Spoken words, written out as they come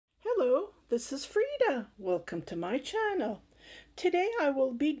this is Frida. Welcome to my channel. Today I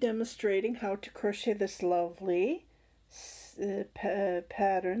will be demonstrating how to crochet this lovely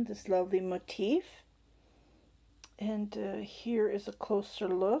pattern, this lovely motif. And here is a closer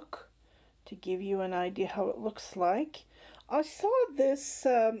look to give you an idea how it looks like. I saw this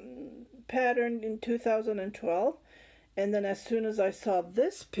pattern in 2012, and then as soon as I saw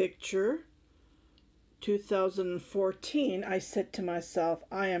this picture, 2014, I said to myself,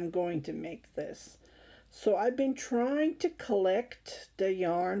 I am going to make this. So I've been trying to collect the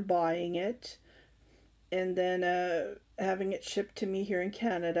yarn, buying it, and then having it shipped to me here in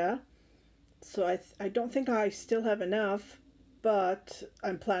Canada. So I don't think I still have enough, but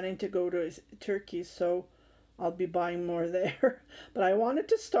I'm planning to go to Turkey, so I'll be buying more there. But I wanted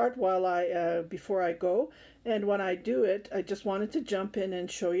to start while before I go, and when I do it, I just wanted to jump in and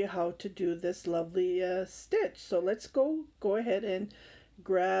show you how to do this lovely stitch. So let's go ahead and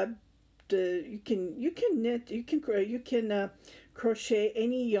grab the. You can knit, you can crochet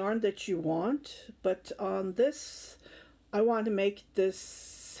any yarn that you want, but on this, I want to make this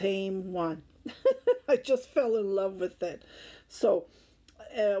same one. I just fell in love with it. So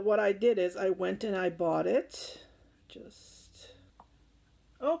what I did is I went and I bought it.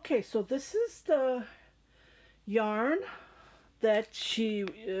 Okay, so this is the yarn that she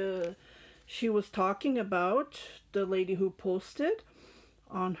was talking about, the lady who posted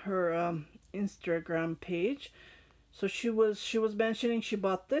on her Instagram page. So she was mentioning she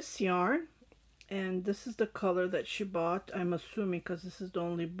bought this yarn, and this is the color that she bought, I'm assuming, because this is the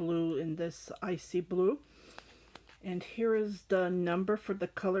only blue in this icy blue. And here is the number for the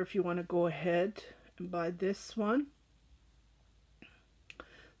color if you want to go ahead and buy this one.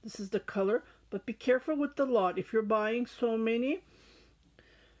 This is the color, but be careful with the lot. If you're buying so many,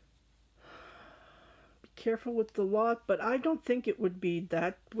 be careful with the lot, but I don't think it would be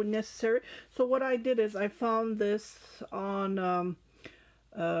that necessary. So what I did is I found this on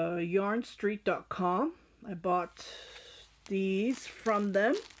yarnstreet.com. I bought these from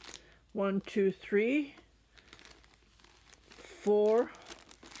them. 1, 2, 3, 4,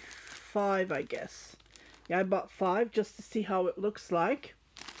 5, I guess. Yeah, I bought 5 just to see how it looks like.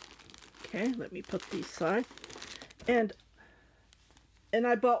 Okay, let me put these aside. And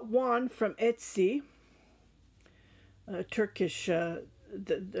I bought one from Etsy, Turkish.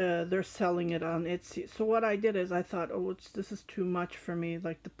 They're selling it on Etsy. So what I did is I thought, oh, this is too much for me.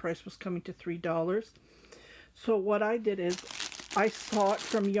 Like the price was coming to $3. So what I did is I saw it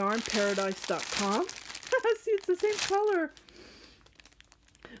from yarnparadise.com. See, it's the same color.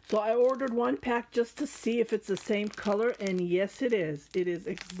 So I ordered one pack just to see if it's the same color, and yes, it is. It is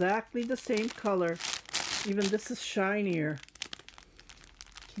exactly the same color. Even this is shinier.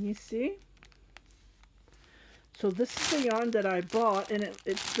 Can you see? So this is the yarn that I bought, and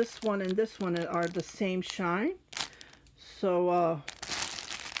it's this one and this one are the same shine. So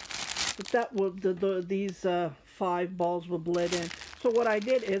but that will these 5 balls will blend in. So what I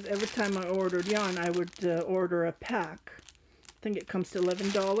did is every time I ordered yarn, I would order a pack. I think it comes to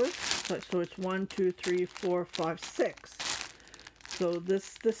 $11. So it's 1, 2, 3, 4, 5, 6. So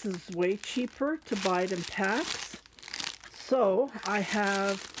this is way cheaper to buy it in packs. So I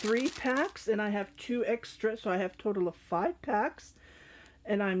have 3 packs and I have 2 extra, so I have a total of 5 packs.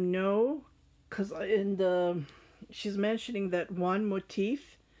 And I know, because in the she's mentioning that one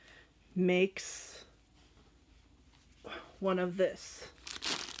motif makes one of this.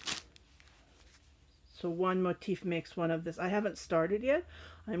 So one motif makes one of this. I haven't started yet.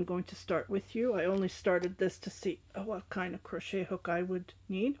 I'm going to start with you. I only started this to see what kind of crochet hook I would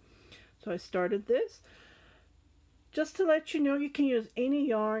need. So I started this. Just to let you know, you can use any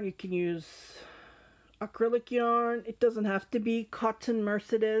yarn. You can use acrylic yarn. It doesn't have to be cotton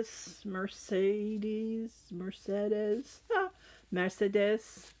Mercedes, cotton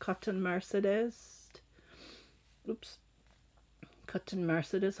Mercedes. Oops. Cotton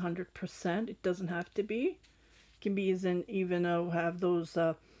Mercedes 100%. It doesn't have to be. It can be even have those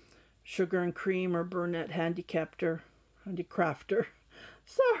sugar and cream or Burnett handicrafter.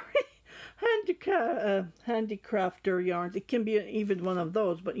 Sorry, handicrafter yarns. It can be even one of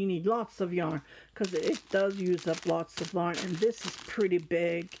those, but you need lots of yarn because it does use up lots of yarn, and this is pretty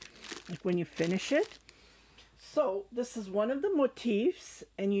big. Like when you finish it. So this is one of the motifs,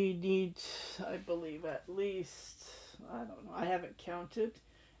 and you need, I believe, at least, I don't know, I haven't counted,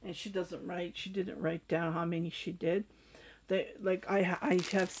 and she didn't write down how many she did. I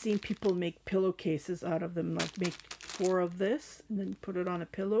have seen people make pillowcases out of them, like make 4 of this and then put it on a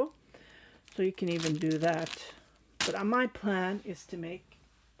pillow. So you can even do that. But my plan is to make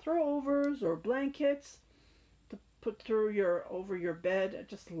throwovers or blankets put through your over your bed. I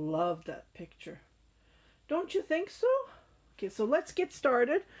just love that picture. Don't you think so? Okay, so let's get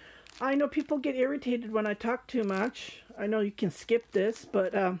started. I know people get irritated when I talk too much. I know you can skip this,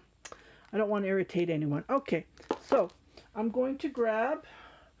 but I don't want to irritate anyone. Okay, so I'm going to grab,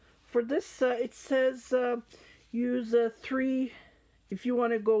 for this, it says use 3, if you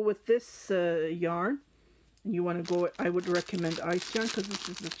want to go with this yarn, and you want to go, I would recommend ice yarn because this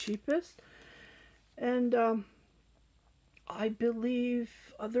is the cheapest. And I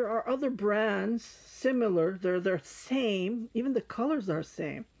believe there are other brands similar. They're same. Even the colors are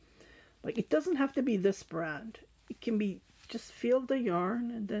same. Like, it doesn't have to be this brand. It can be, just feel the yarn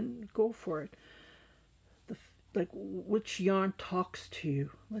and then go for it. Like, which yarn talks to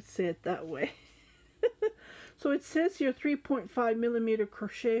you. Let's say it that way. So it says here 3.5 millimeter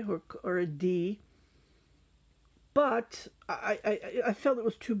crochet hook, or a D. But I felt it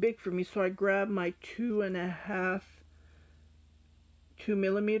was too big for me, so I grabbed my 2.5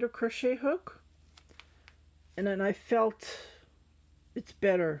 2mm crochet hook, and then I felt it's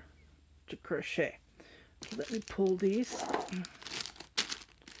better to crochet. So let me pull these.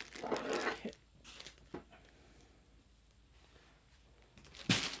 Okay.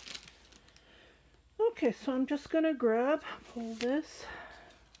 Okay, so I'm just gonna pull this.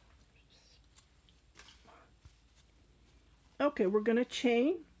 Okay, we're gonna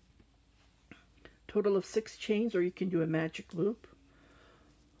chain. Total of 6 chains, or you can do a magic loop.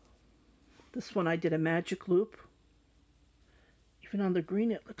 This one I did a magic loop. Even on the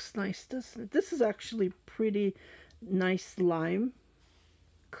green it looks nice, doesn't it? This is actually pretty nice lime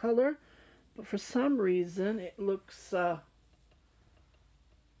color, but for some reason it looks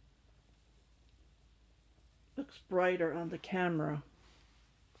brighter on the camera.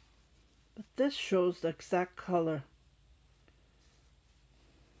 But this shows the exact color.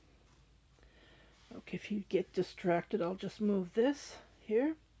 Okay, if you get distracted, I'll just move this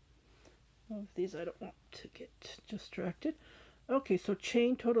here. Move these, I don't want to get distracted. Okay, so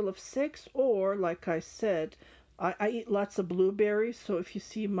chain total of 6, or like I said, I eat lots of blueberries, so if you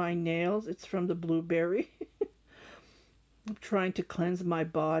see my nails, it's from the blueberry. I'm trying to cleanse my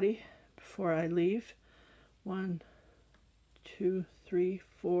body before I leave. 1, 2, 3,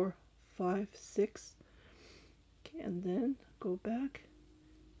 4, 5, 6. Okay, and then go back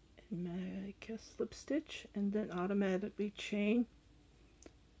and make a slip stitch, and then automatically chain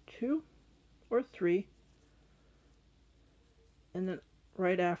 2 or 3, and then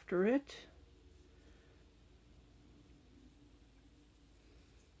right after it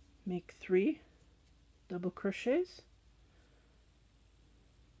make 3 double crochets,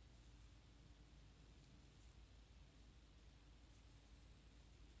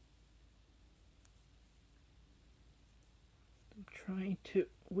 I'm trying to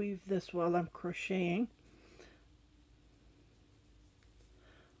weave this while I'm crocheting.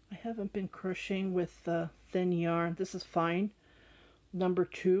 I haven't been crocheting with thin yarn. This is fine, number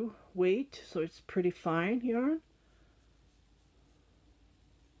 2 weight, so it's pretty fine yarn.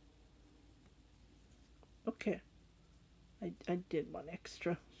 Okay, I did one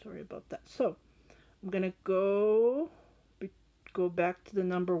extra, sorry about that. So I'm gonna go back to the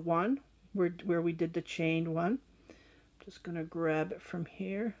number 1 where we did the chained one. I'm just gonna grab it from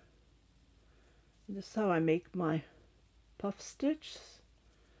here. And this is how I make my puff stitch,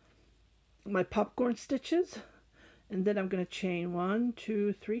 my popcorn stitches. And then I'm going to chain 1,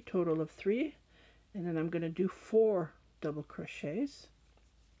 2, 3, total of 3, and then I'm going to do 4 double crochets.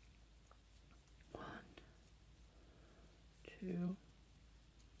 1, 2,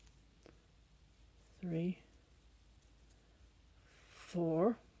 3,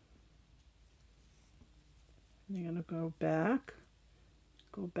 4. And you're going to go back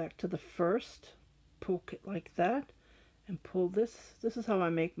to the first, poke it like that, and pull this. This is how I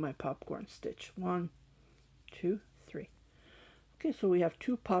make my popcorn stitch. 1, 2, 3. Okay, so we have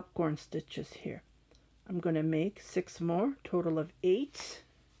 2 popcorn stitches here. I'm going to make 6 more, total of 8,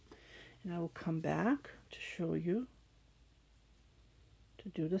 and I will come back to show you to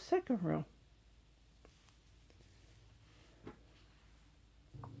do the second row.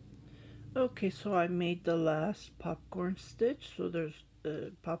 Okay, so I made the last popcorn stitch. So there's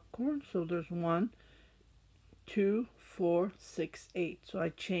popcorn, so there's 1, 2, 4, 6, 8. So I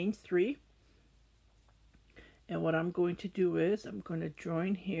chained 3. And what I'm going to do is I'm going to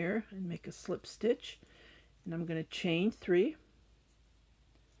join here and make a slip stitch, and I'm going to chain 3,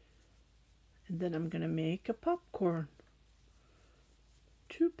 and then I'm going to make a popcorn,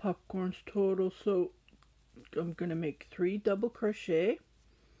 2 popcorns total. So I'm going to make 3 double crochet,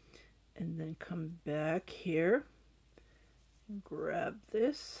 and then come back here and grab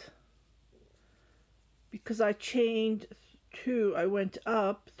this because I chained 2, I went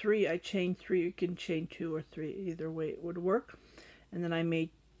up 3, I chained 3. You can chain 2 or 3, either way it would work. And then I made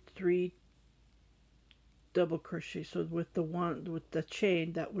 3 double crochet. So with the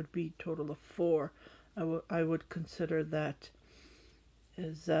chain, that would be a total of 4. I would consider that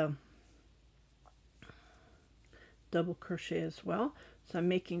as double crochet as well. So I'm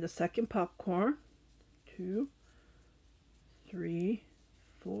making the second popcorn. 2, 3,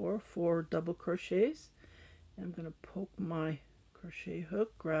 4 double crochets. And I'm going to poke my crochet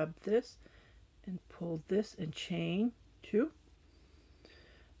hook, grab this and pull this and chain 2.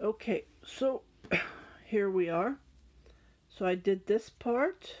 Okay, so here we are. So I did this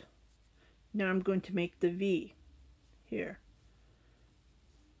part. Now I'm going to make the V here.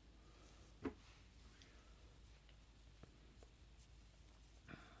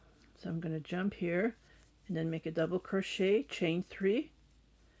 So I'm going to jump here and then make a double crochet, chain 3,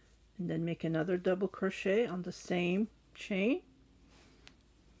 and then make another double crochet on the same chain.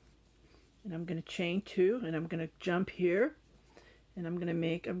 And I'm going to chain 2, and I'm going to jump here, and I'm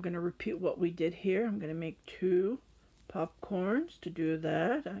going to repeat what we did here. I'm going to make 2 popcorns. To do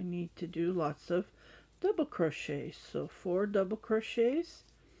that, I need to do lots of double crochets. So 4 double crochets.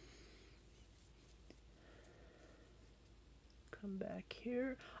 Come back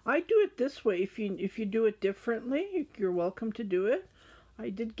here. I do it this way. If you do it differently, you're welcome to do it. I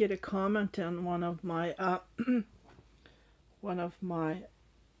did get a comment on one of my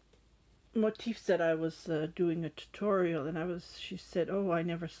motifs that I was doing a tutorial, and she said, "Oh, I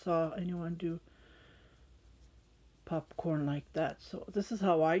never saw anyone do popcorn like that." So this is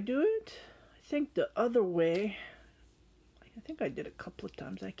how I do it. I think the other way, I think I did a couple of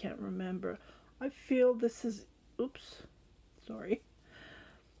times, I can't remember. I feel this is, oops, sorry,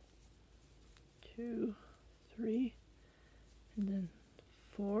 2, 3, and then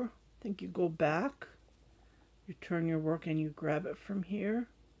 4. I think you go back, you turn your work and you grab it from here.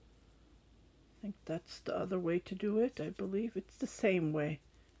 I think that's the other way to do it. I believe it's the same way.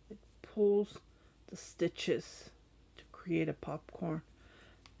 It pulls the stitches to create a popcorn.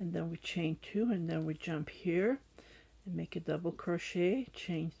 And then we chain 2, and then we jump here and make a double crochet,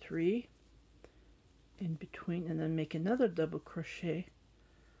 chain 3 in between, and then make another double crochet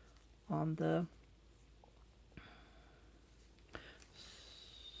on the,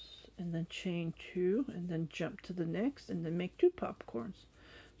 and then chain 2, and then jump to the next, and then make 2 popcorns.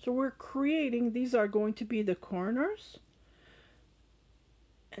 So we're creating, these are going to be the corners,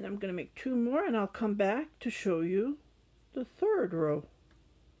 and I'm going to make 2 more, and I'll come back to show you the 3rd row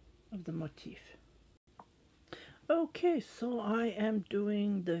of the motif. Okay, so I am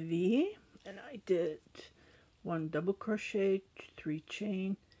doing the V, and I did 1 double crochet, 3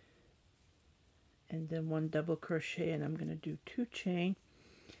 chain, and then 1 double crochet, and I'm going to do 2 chain,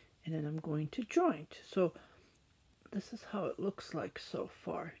 and then I'm going to joint. So this is how it looks like so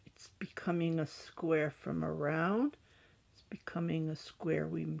far. It's becoming a square from a round. It's becoming a square.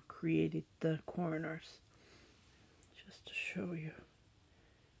 We created the corners just to show you.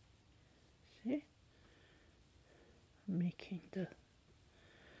 See? I'm making the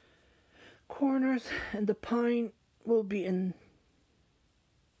corners, and the pine will be in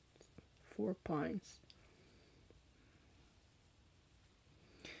 4 pines.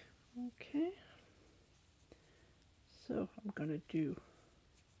 Okay. So I'm going to do,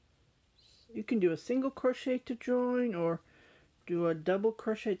 you can do a single crochet to join or do a double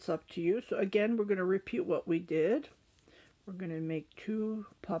crochet, it's up to you. So again, we're going to repeat what we did. We're going to make 2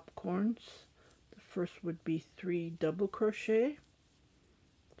 popcorns. The first would be 3 double crochet,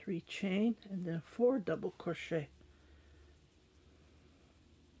 3 chain, and then 4 double crochet.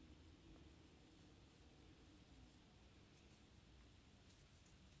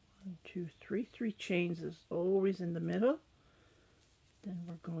 1, 2, 3. 3 chains is always in the middle. Then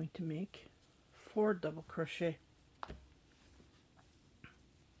we're going to make 4 double crochet.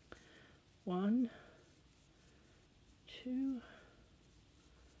 1, 2,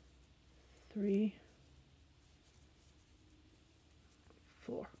 3,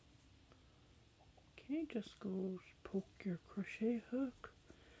 4. Okay, just go poke your crochet hook.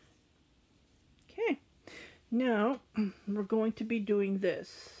 Okay, now we're going to be doing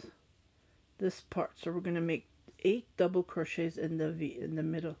this part. So we're going to make 8 double crochets in the V, in the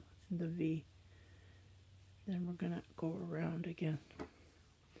middle, in the V. Then we're going to go around again.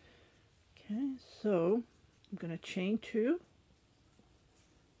 Okay, so I'm going to chain 2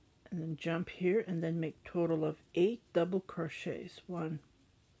 and then jump here and then make total of 8 double crochets. 1,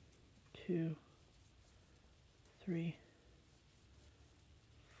 2, 3,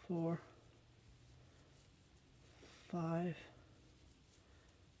 4, 5,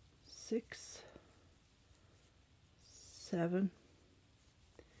 6, 7,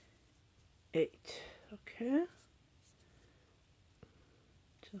 8. Okay,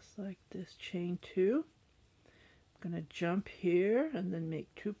 just like this. Chain 2. I'm going to jump here and then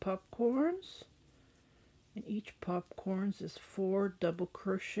make 2 popcorns, and each popcorns is 4 double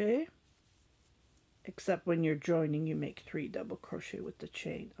crochet, except when you're joining you make 3 double crochet with the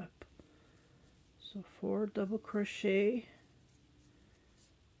chain up. So 4 double crochet,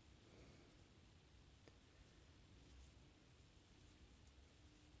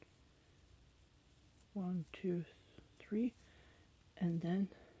 1, 2, 3, and then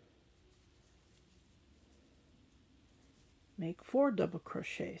make 4 double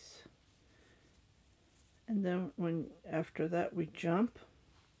crochets. And then after that we jump,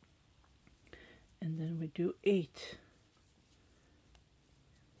 and then we do 8.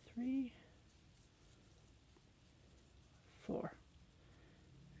 3, 4.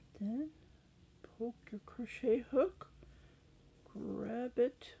 Then poke your crochet hook, grab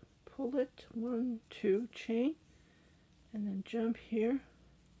it, pull it, 1, 2, chain, and then jump here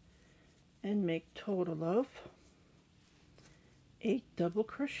and make total of 8 double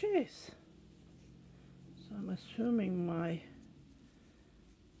crochets. So I'm assuming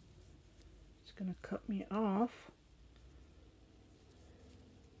it's going to cut me off.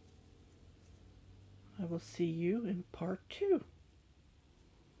 I will see you in part 2.